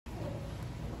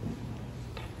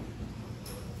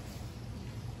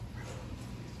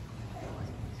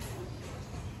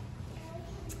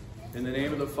In the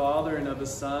name of the Father, and of the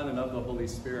Son, and of the Holy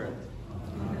Spirit.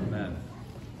 Amen.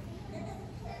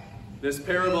 This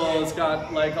parable has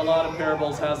got, like a lot of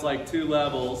parables, has like two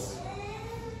levels.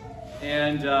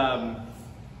 And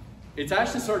it's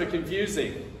actually sort of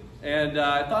confusing. And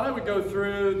I thought I would go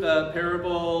through the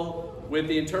parable with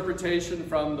the interpretation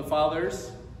from the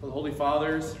Fathers, the Holy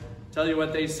Fathers, tell you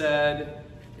what they said,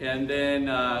 and then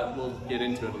we'll get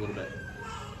into it a little bit.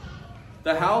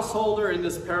 The householder in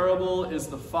this parable is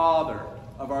the Father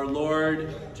of our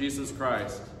Lord Jesus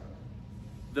Christ.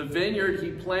 The vineyard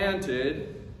he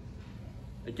planted,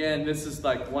 again, this is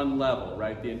like one level,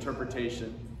 right? The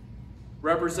interpretation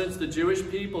represents the Jewish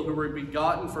people who were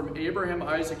begotten from Abraham,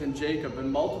 Isaac, and Jacob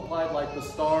and multiplied like the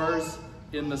stars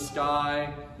in the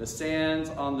sky, the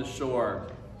sands on the shore,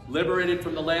 liberated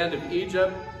from the land of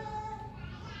Egypt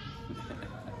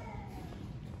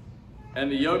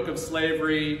and the yoke of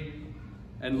slavery,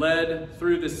 and led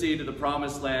through the sea to the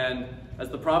promised land. As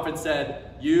the prophet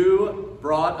said, you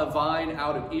brought a vine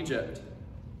out of Egypt.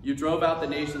 You drove out the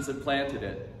nations and planted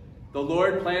it. The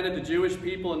Lord planted the Jewish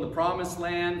people in the promised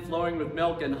land, flowing with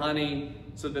milk and honey,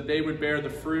 so that they would bear the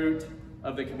fruit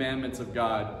of the commandments of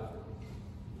God.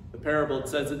 The parable, it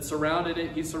says, he surrounded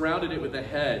it with a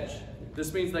hedge.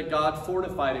 This means that God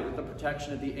fortified it with the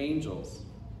protection of the angels.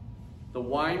 The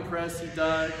winepress he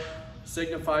dug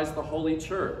signifies the holy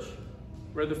church,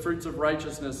 where the fruits of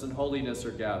righteousness and holiness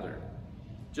are gathered.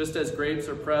 Just as grapes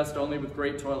are pressed only with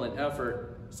great toil and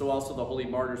effort, so also the holy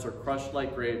martyrs are crushed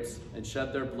like grapes and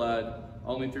shed their blood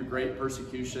only through great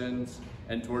persecutions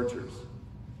and tortures.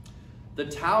 The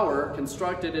tower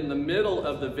constructed in the middle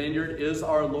of the vineyard is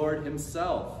our Lord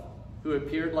himself, who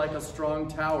appeared like a strong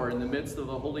tower in the midst of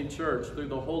the holy church through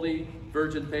the holy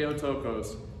Virgin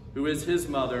Theotokos, who is his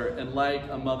mother and like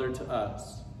a mother to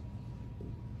us.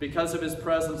 Because of his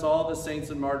presence, all the saints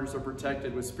and martyrs are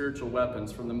protected with spiritual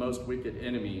weapons from the most wicked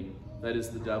enemy, that is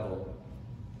the devil.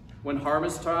 When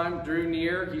harvest time drew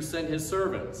near, he sent his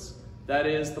servants, that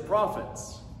is the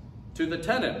prophets, to the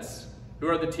tenants, who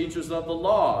are the teachers of the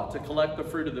law, to collect the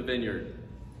fruit of the vineyard.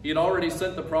 He had already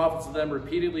sent the prophets to them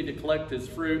repeatedly to collect his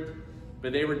fruit,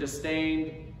 but they were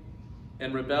disdained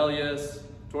and rebellious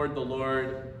toward the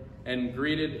Lord and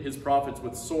greeted his prophets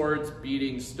with swords,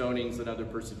 beatings, stonings, and other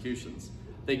persecutions.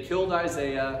 They killed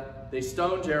Isaiah, they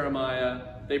stoned Jeremiah,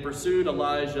 they pursued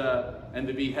Elijah, and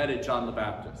they beheaded John the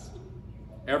Baptist.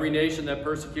 Every nation that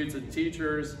persecutes its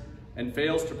teachers and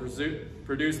fails to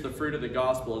produce the fruit of the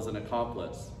gospel is an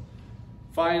accomplice.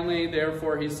 Finally,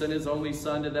 therefore, he sent his only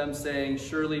Son to them, saying,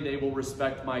 surely they will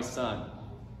respect my Son.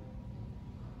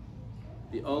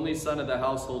 The only Son of the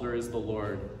householder is the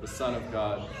Lord, the Son of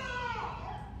God,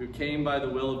 who came by the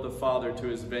will of the Father to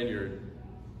his vineyard.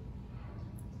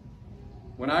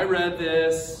 When I read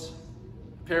this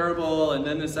parable and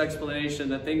then this explanation,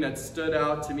 the thing that stood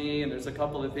out to me, and there's a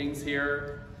couple of things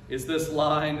here, is this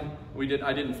line.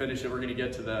 I didn't finish it. We're going to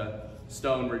get to the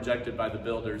stone rejected by the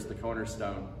builders, the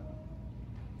cornerstone.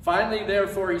 Finally,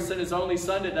 therefore, he sent his only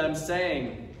Son to them,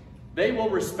 saying, they will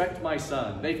respect my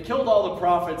Son. They've killed all the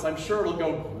prophets. I'm sure it'll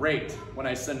go great when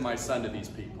I send my Son to these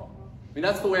people. I mean,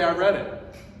 that's the way I read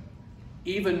it.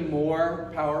 Even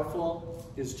more powerful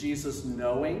is Jesus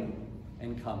knowing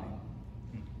and coming.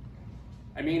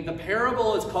 I mean, the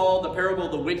parable is called the parable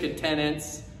of the wicked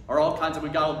tenants, or all kinds of, we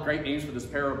got all great names for this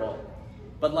parable.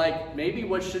 But like, maybe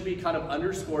what should be kind of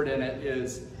underscored in it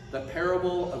is the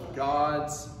parable of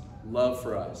God's love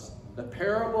for us. The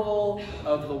parable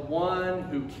of the one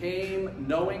who came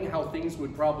knowing how things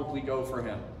would probably go for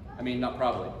him. I mean, not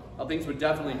probably, how things would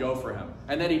definitely go for him.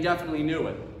 And then he definitely knew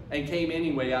it and came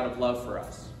anyway out of love for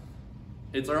us.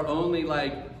 It's our only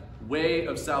way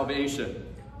of salvation.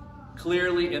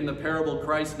 Clearly in the parable,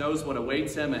 Christ knows what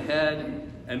awaits him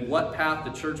ahead and what path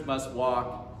the church must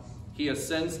walk. He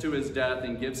ascends to his death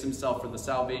and gives himself for the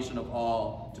salvation of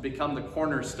all, to become the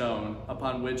cornerstone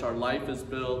upon which our life is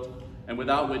built and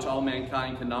without which all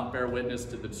mankind cannot bear witness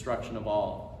to the destruction of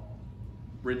all.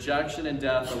 Rejection and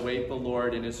death await the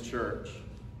Lord in his church,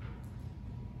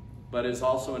 but is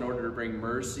also in order to bring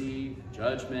mercy,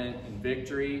 judgment, and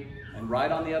victory, and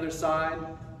right on the other side,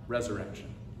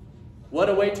 resurrection. What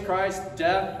awaits Christ?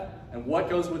 Death. And what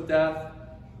goes with death?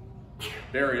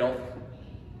 Burial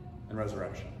and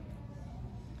resurrection.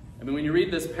 I mean, when you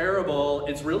read this parable,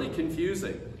 it's really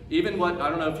confusing. Even I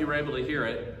don't know if you were able to hear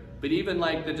it, but even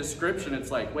like the description,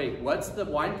 it's like, wait, what's the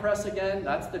winepress again?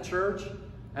 That's the church.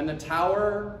 And the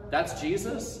tower, that's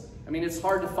Jesus? I mean, it's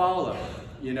hard to follow,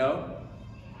 you know?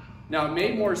 Now, it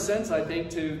made more sense, I think,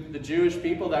 to the Jewish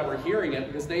people that were hearing it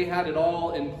because they had it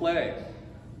all in play.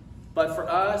 But for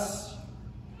us,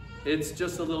 it's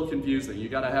just a little confusing. You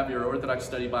got to have your Orthodox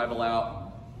Study Bible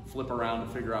out, flip around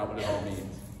to figure out what it all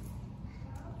means.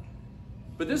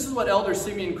 But this is what Elder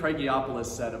Simeon Craigiopoulos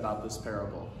said about this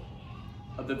parable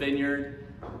of the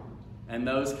vineyard and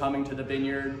those coming to the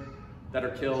vineyard that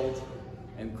are killed,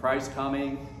 and Christ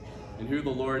coming, and who the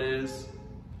Lord is.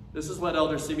 This is what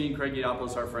Elder Simeon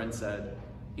Craigiopoulos, our friend, said.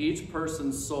 Each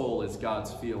person's soul is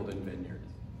God's field and vineyard.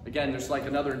 Again, there's like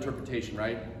another interpretation,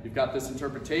 right? You've got this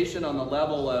interpretation on the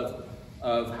level of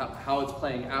how it's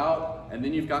playing out, and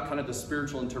then you've got kind of the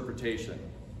spiritual interpretation.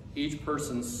 Each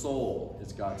person's soul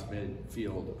is God's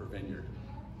field or vineyard.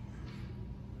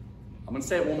 I'm going to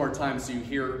say it one more time so you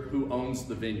hear who owns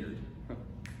the vineyard.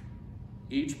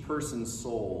 Each person's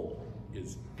soul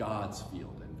is God's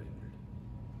field and vineyard.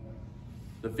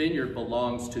 The vineyard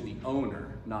belongs to the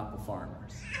owner, not the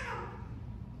farmers.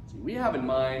 See, we have in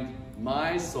mind,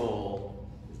 my soul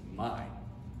is mine.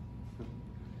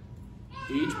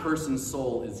 Each person's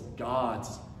soul is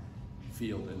God's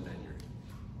field and vineyard.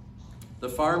 The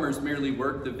farmers merely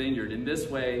work the vineyard. In this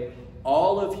way,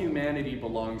 all of humanity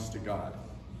belongs to God.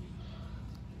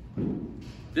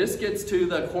 This gets to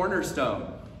the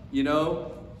cornerstone. You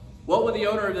know, what would the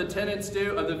owner of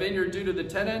the vineyard do to the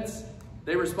tenants?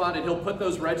 They responded, he'll put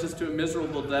those wretches to a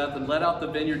miserable death and let out the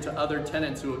vineyard to other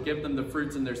tenants who will give them the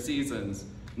fruits in their seasons.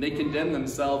 And they condemn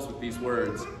themselves with these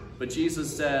words. But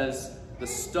Jesus says, the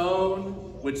stone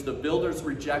which the builders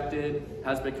rejected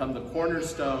has become the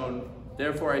cornerstone.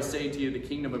 Therefore I say to you, the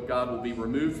kingdom of God will be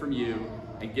removed from you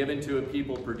and given to a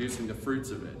people producing the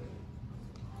fruits of it.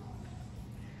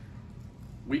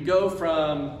 We go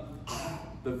from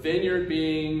the vineyard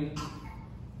being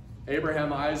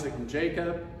Abraham, Isaac, and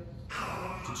Jacob,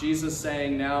 to Jesus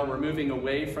saying now we're moving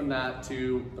away from that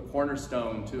to the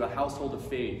cornerstone, to a household of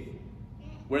faith,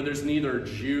 where there's neither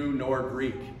Jew nor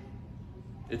Greek.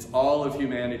 It's all of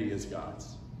humanity is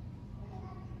God's.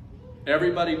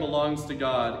 Everybody belongs to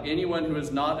God. Anyone who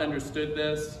has not understood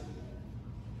this,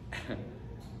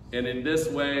 and in this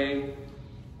way,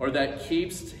 or that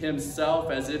keeps himself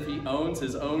as if he owns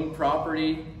his own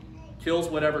property, kills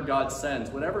whatever God sends,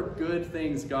 whatever good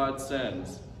things God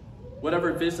sends,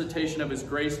 whatever visitation of his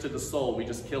grace to the soul, we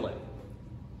just kill it.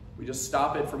 We just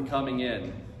stop it from coming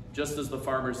in, just as the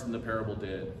farmers in the parable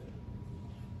did.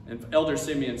 And Elder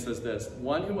Simeon says this,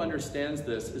 one who understands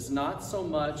this is not so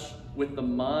much with the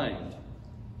mind,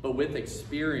 but with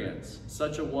experience.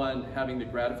 Such a one, having the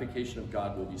gratification of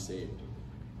God, will be saved.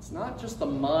 It's not just the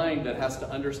mind that has to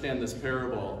understand this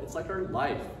parable. It's like our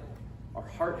life. Our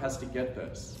heart has to get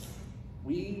this.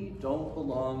 We don't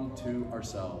belong to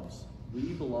ourselves.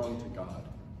 We belong to God.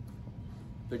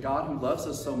 The God who loves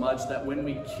us so much that when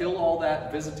we kill all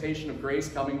that visitation of grace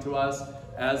coming to us,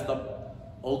 as the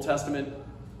Old Testament,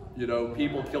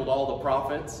 people killed all the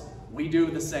prophets, we do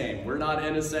the same. We're not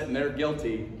innocent and they're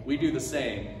guilty. We do the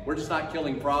same. We're just not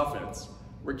killing prophets.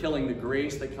 We're killing the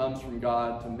grace that comes from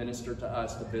God to minister to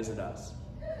us, to visit us.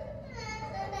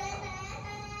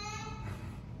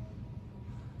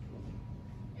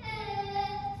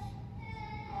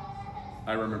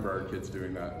 I remember our kids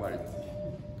doing that.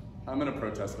 I'm going to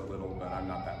protest a little, but I'm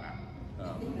not that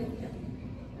mad.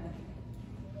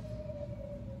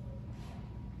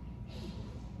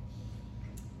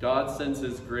 God sends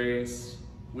his grace.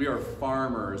 We are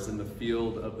farmers in the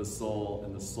field of the soul,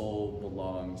 and the soul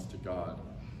belongs to God.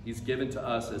 He's given to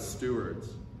us as stewards.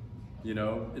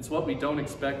 It's what we don't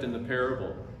expect in the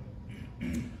parable.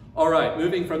 All right,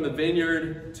 moving from the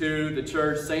vineyard to the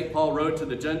church, St. Paul wrote to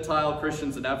the Gentile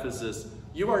Christians in Ephesus,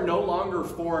 you are no longer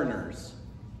foreigners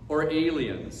or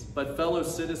aliens, but fellow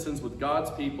citizens with God's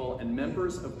people and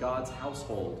members of God's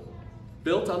household,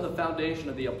 built on the foundation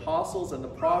of the apostles and the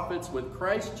prophets, with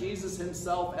Christ Jesus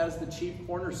himself as the chief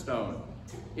cornerstone.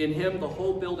 In him, the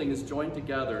whole building is joined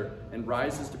together and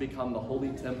rises to become the holy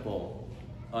temple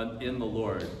in the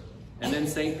Lord. And then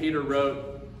St. Peter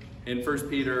wrote in 1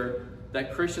 Peter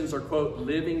that Christians are, quote,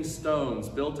 living stones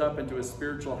built up into a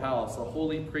spiritual house, a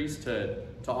holy priesthood,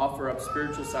 to offer up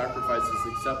spiritual sacrifices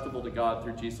acceptable to God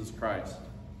through Jesus Christ.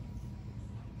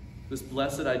 This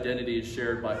blessed identity is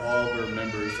shared by all who are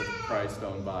members of Christ's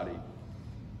own body.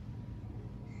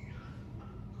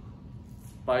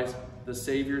 By the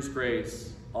Savior's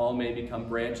grace, all may become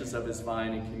branches of his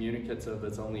vine and communicates of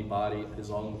his own body, his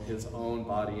own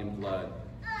body and blood.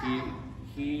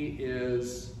 He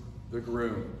is the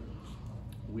groom.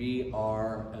 We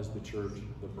are, as the church,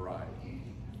 the bride.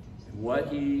 And what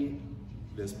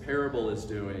this parable is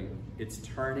doing, it's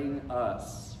turning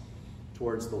us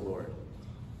towards the Lord.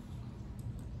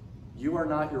 You are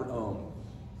not your own.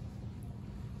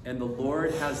 And the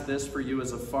Lord has this for you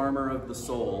as a farmer of the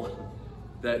soul,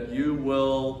 that you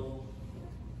will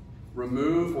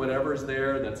Remove whatever's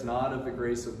there that's not of the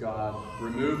grace of God.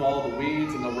 Remove all the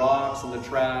weeds and the rocks and the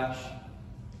trash.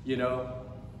 You know,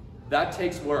 that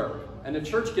takes work. And the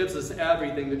church gives us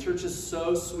everything. The church is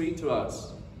so sweet to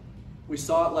us. We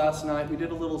saw it last night. We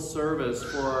did a little service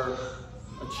for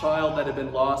a child that had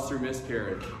been lost through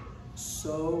miscarriage.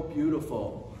 So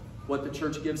beautiful. What the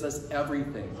church gives us,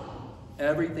 everything.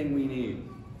 Everything we need.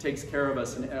 Takes care of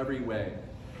us in every way.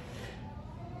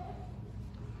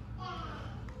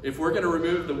 If we're going to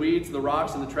remove the weeds, the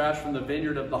rocks, and the trash from the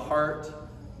vineyard of the heart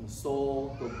and the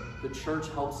soul, the church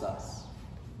helps us.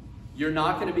 You're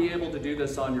not going to be able to do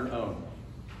this on your own.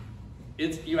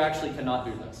 You actually cannot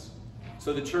do this.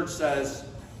 So the church says,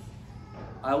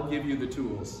 I'll give you the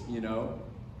tools, you know.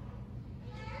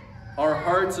 Our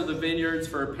hearts are the vineyards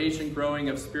for a patient growing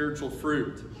of spiritual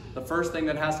fruit. The first thing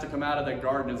that has to come out of that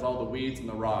garden is all the weeds and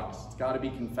the rocks. It's got to be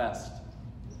confessed.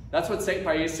 That's what St.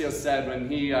 Paisios said when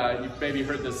he, you've maybe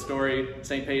heard this story,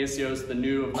 St. Paisios, the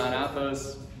new of Mount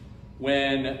Athos,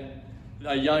 when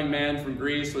a young man from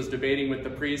Greece was debating with the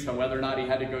priest on whether or not he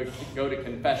had to go to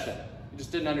confession. He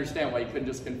just didn't understand why he couldn't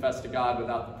just confess to God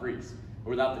without the priest or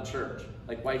without the church.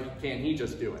 Like, why can't he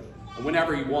just do it? And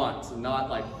whenever he wants, and not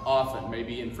like often,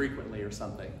 maybe infrequently or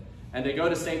something. And they go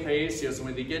to St. Paisios, and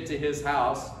when they get to his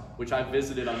house, which I've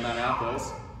visited on Mount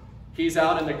Athos, he's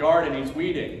out in the garden, he's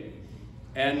weeding.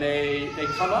 And they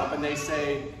come up and they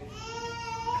say,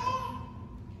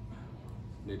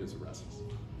 natives are restless.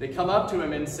 They come up to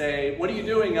him and say, what are you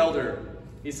doing, elder?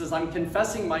 He says, I'm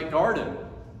confessing my garden.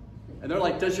 And they're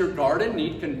like, does your garden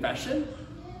need confession?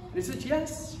 And he said,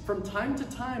 yes, from time to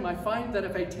time I find that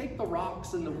if I take the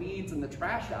rocks and the weeds and the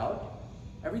trash out,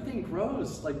 everything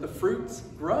grows, like the fruits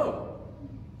grow.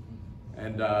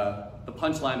 And the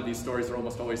punchline of these stories are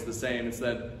almost always the same. It's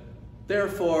that,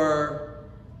 therefore,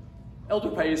 Elder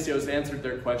Paisios answered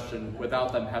their question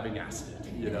without them having asked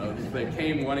it. You know, they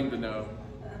came wanting to know.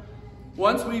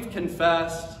 Once we've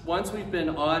confessed, once we've been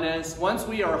honest, once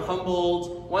we are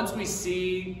humbled, once we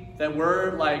see that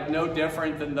we're like no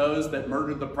different than those that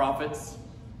murdered the prophets,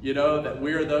 you know, that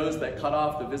we're those that cut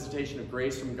off the visitation of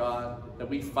grace from God, that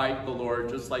we fight the Lord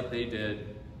just like they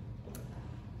did,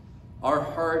 our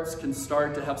hearts can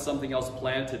start to have something else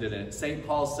planted in it. St.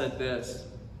 Paul said this,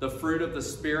 the fruit of the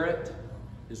Spirit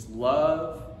is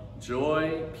love,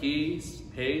 joy, peace,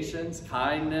 patience,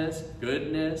 kindness,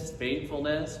 goodness,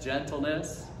 faithfulness,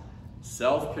 gentleness,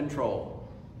 self-control.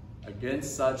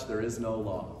 Against such there is no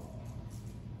law.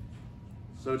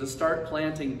 So to start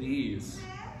planting these,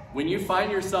 when you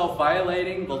find yourself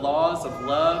violating the laws of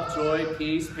love, joy,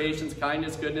 peace, patience,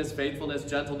 kindness, goodness, faithfulness,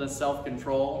 gentleness,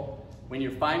 self-control, when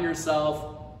you find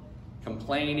yourself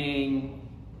complaining,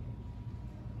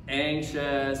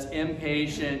 anxious,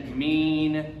 impatient,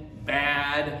 mean,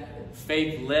 bad,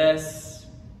 faithless,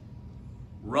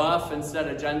 rough instead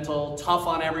of gentle, tough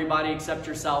on everybody except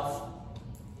yourself.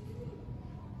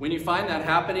 When you find that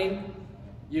happening,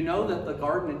 you know that the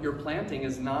garden that you're planting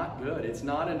is not good. It's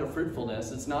not under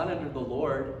fruitfulness. It's not under the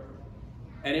Lord.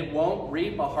 And it won't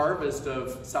reap a harvest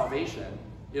of salvation.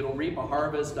 It'll reap a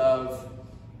harvest of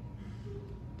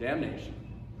damnation.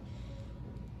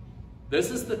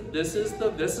 This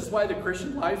is why the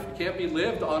Christian life can't be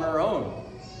lived on our own.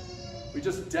 We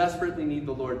just desperately need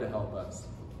the Lord to help us.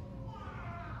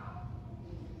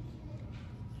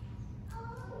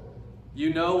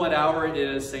 You know what hour it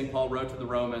is, St. Paul wrote to the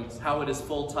Romans, how it is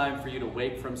full time for you to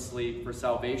wake from sleep, for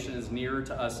salvation is nearer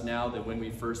to us now than when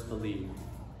we first believed.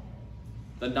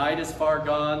 The night is far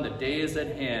gone, the day is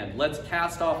at hand. Let's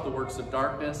cast off the works of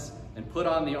darkness and put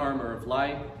on the armor of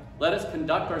light. Let us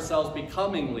conduct ourselves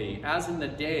becomingly, as in the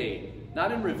day,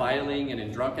 not in reviling and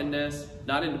in drunkenness,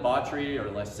 not in debauchery or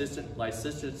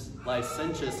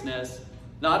licentiousness,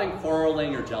 not in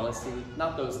quarreling or jealousy,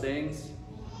 not those things.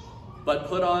 But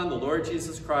put on the Lord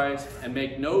Jesus Christ and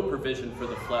make no provision for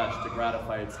the flesh to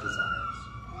gratify its desires.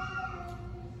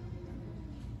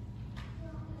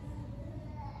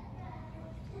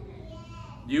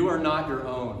 You are not your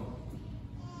own.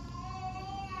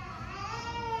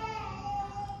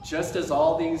 Just as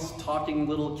all these talking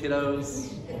little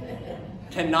kiddos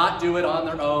cannot do it on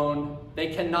their own,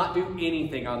 they cannot do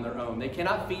anything on their own. They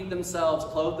cannot feed themselves,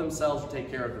 clothe themselves, or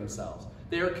take care of themselves.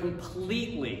 They are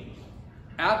completely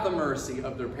at the mercy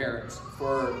of their parents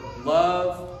for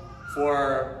love,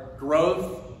 for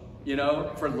growth, you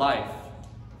know, for life.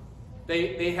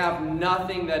 They have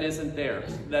nothing that isn't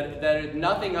theirs, that is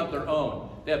nothing of their own.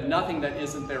 They have nothing that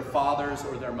isn't their father's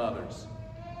or their mother's.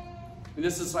 And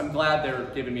this is, I'm glad they're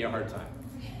giving me a hard time.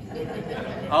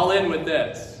 I'll end with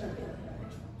this.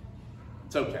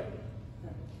 It's okay.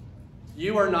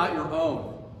 You are not your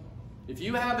own. If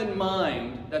you have in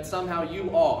mind that somehow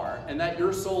you are, and that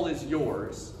your soul is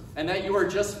yours, and that you are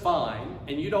just fine,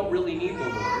 and you don't really need the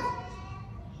Lord,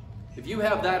 if you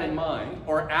have that in mind,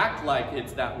 or act like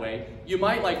it's that way, you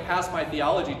might like pass my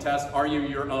theology test, are you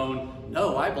your own?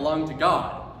 No, I belong to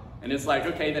God. And it's like,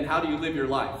 okay, then how do you live your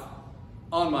life?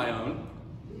 On my own.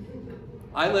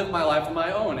 I live my life on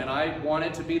my own, and I want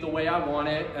it to be the way I want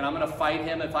it, and I'm going to fight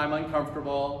him if I'm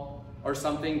uncomfortable or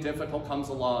something difficult comes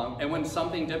along. And when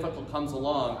something difficult comes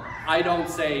along, I don't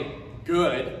say,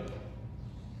 good,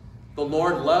 the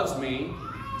Lord loves me,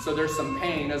 so there's some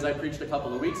pain, as I preached a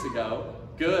couple of weeks ago.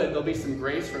 Good, there'll be some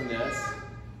grace from this.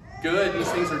 Good, these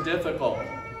things are difficult.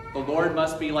 The Lord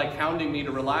must be like hounding me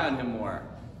to rely on him more.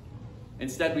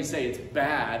 Instead, we say it's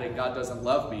bad and God doesn't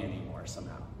love me anymore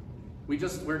somehow. We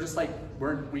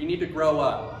need to grow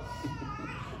up.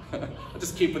 I'll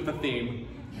just keep with the theme.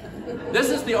 This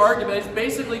is the argument. It's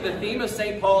basically the theme of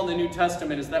St. Paul in the New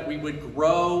Testament is that we would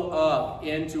grow up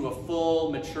into a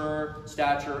full, mature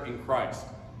stature in Christ.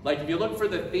 Like if you look for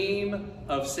the theme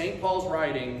of St. Paul's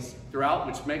writings throughout,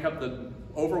 which make up the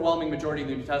overwhelming majority of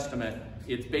the New Testament,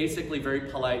 it's basically very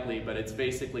politely, but it's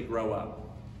basically grow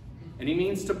up. And he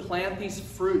means to plant these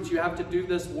fruits. You have to do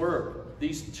this work.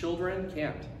 These children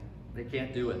can't. They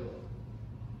can't do it.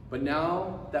 But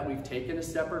now that we've taken a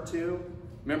step or two,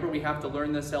 remember we have to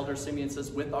learn this, Elder Simeon says,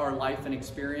 with our life and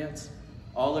experience.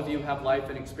 All of you have life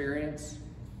and experience.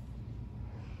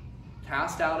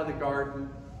 Cast out of the garden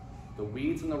the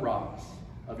weeds and the rocks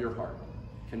of your heart.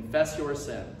 Confess your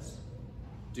sins.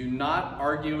 Do not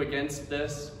argue against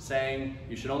this, saying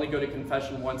you should only go to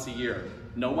confession once a year.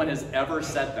 No one has ever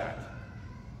said that.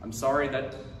 I'm sorry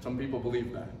that some people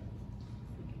believe that.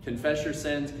 Confess your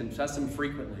sins, confess them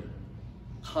frequently.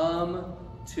 Come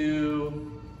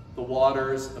to the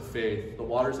waters of faith, the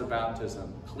waters of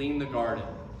baptism, clean the garden,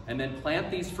 and then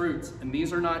plant these fruits. And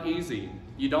these are not easy.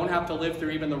 You don't have to live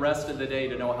through even the rest of the day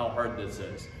to know how hard this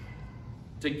is.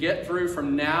 To get through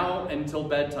from now until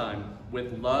bedtime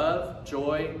with love,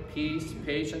 joy, peace,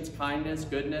 patience, kindness,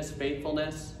 goodness,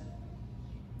 faithfulness,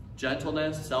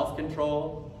 gentleness,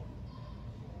 self-control.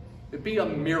 It'd be a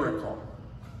miracle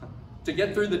to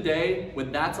get through the day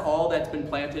when that's all that's been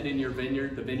planted in your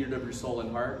vineyard, the vineyard of your soul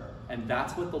and heart, and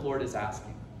that's what the Lord is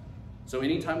asking. So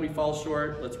anytime we fall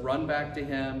short, let's run back to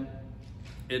him.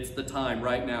 It's the time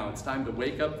right now. It's time to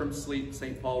wake up from sleep,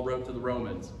 St. Paul wrote to the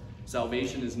Romans.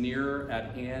 Salvation is nearer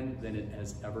at hand than it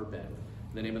has ever been.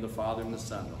 In the name of the Father, and the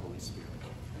Son, and the Holy Spirit.